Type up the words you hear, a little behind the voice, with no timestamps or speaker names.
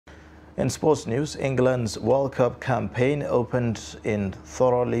In sports news, England's World Cup campaign opened in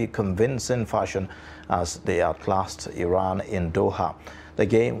thoroughly convincing fashion as they outclassed Iran in Doha. The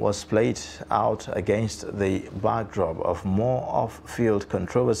game was played out against the backdrop of more off-field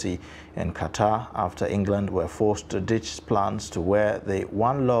controversy in Qatar after England were forced to ditch plans to wear the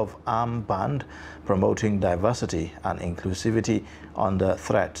One Love armband, promoting diversity and inclusivity under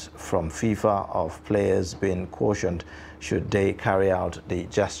threat from FIFA of players being cautioned should they carry out the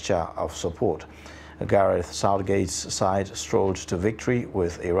gesture of support. Gareth Southgate's side strolled to victory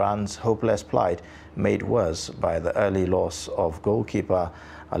with Iran's hopeless plight made worse by the early loss of goalkeeper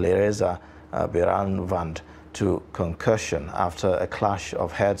Alireza Biranvand to concussion after a clash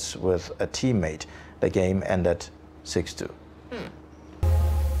of heads with a teammate. The game ended 6-2.